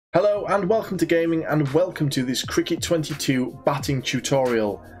Hello and welcome to gaming and welcome to this Cricket 22 batting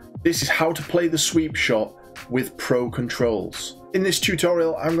tutorial. This is how to play the sweep shot with pro controls. In this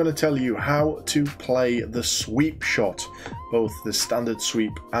tutorial I'm going to tell you how to play the sweep shot, both the standard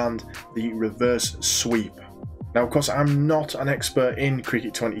sweep and the reverse sweep. Now of course I'm not an expert in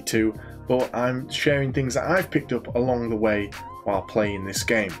Cricket 22, but I'm sharing things that I've picked up along the way while playing this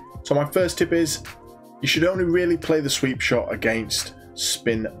game. So my first tip is you should only really play the sweep shot against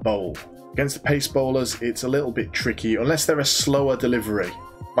spin bowl. Against the pace bowlers it's a little bit tricky unless they're a slower delivery.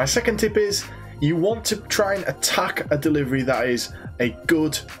 My second tip is you want to try and attack a delivery that is a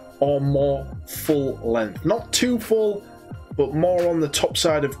good or more full length. Not too full, but more on the top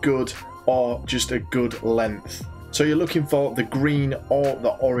side of good or just a good length. So you're looking for the green or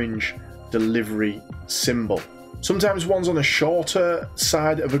the orange delivery symbol. Sometimes ones on a shorter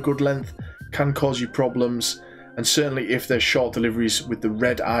side of a good length can cause you problems. And certainly if there's short deliveries with the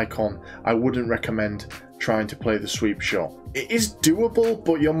red icon, I wouldn't recommend trying to play the sweep shot. It is doable,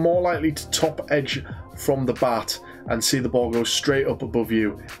 but you're more likely to top edge from the bat and see the ball go straight up above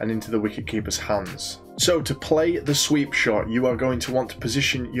you and into the wicketkeeper's hands. So to play the sweep shot, you are going to want to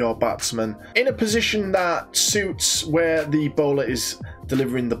position your batsman in a position that suits where the bowler is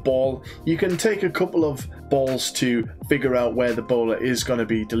delivering the ball. You can take a couple of balls to figure out where the bowler is going to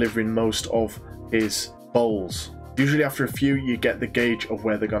be delivering most of his bowls. Usually after a few you get the gauge of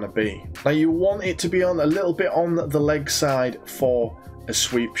where they're going to be. Now you want it to be on a little bit on the leg side for a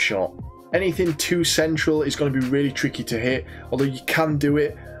sweep shot. Anything too central is going to be really tricky to hit, although you can do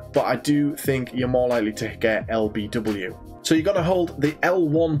it, but I do think you're more likely to get LBW. So you're going to hold the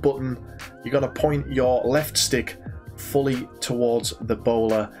L1 button, you're going to point your left stick fully towards the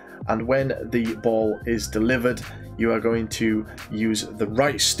bowler, and when the ball is delivered you are going to use the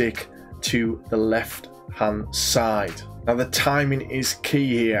right stick to the left hand side. Now the timing is key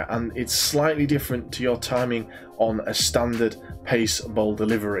here, and it's slightly different to your timing on a standard pace bowl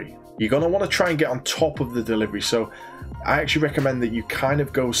delivery. You're going to want to try and get on top of the delivery, so I actually recommend that you kind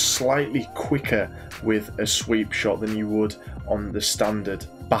of go slightly quicker with a sweep shot than you would on the standard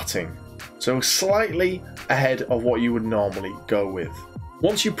batting. So slightly ahead of what you would normally go with.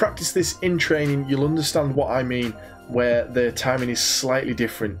 Once you practice this in training, you'll understand what I mean, where the timing is slightly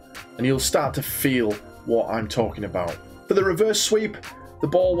different, and you'll start to feel what I'm talking about. For the reverse sweep, the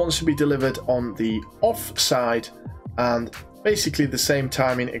ball wants to be delivered on the off side, and basically the same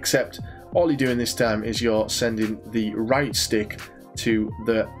timing, except all you're doing this time is you're sending the right stick to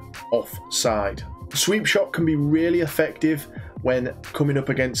the off side. The sweep shot can be really effective when coming up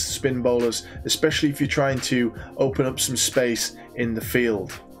against spin bowlers, especially if you're trying to open up some space in the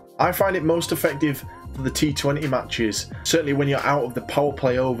field. I find it most effective for the T20 matches. Certainly when you're out of the power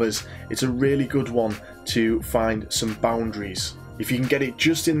play overs, it's a really good one to find some boundaries. If you can get it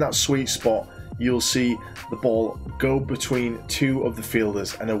just in that sweet spot, you'll see the ball go between two of the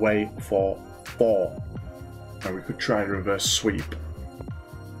fielders and away for 4. Now we could try and reverse sweep.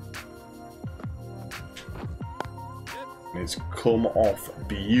 And it's come off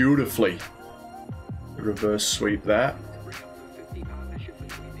beautifully. The reverse sweep there.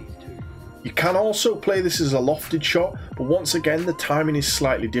 You can also play this as a lofted shot, but once again the timing is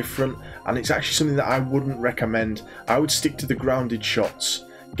slightly different, and it's actually something that I wouldn't recommend. I would stick to the grounded shots,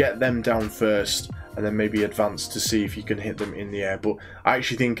 get them down first, and then maybe advance to see if you can hit them in the air, but I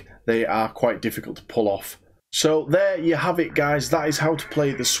actually think they are quite difficult to pull off. So there you have it guys, that is how to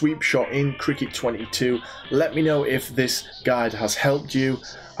play the sweep shot in Cricket 22. Let me know if this guide has helped you.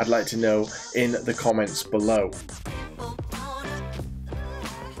 I'd like to know in the comments below.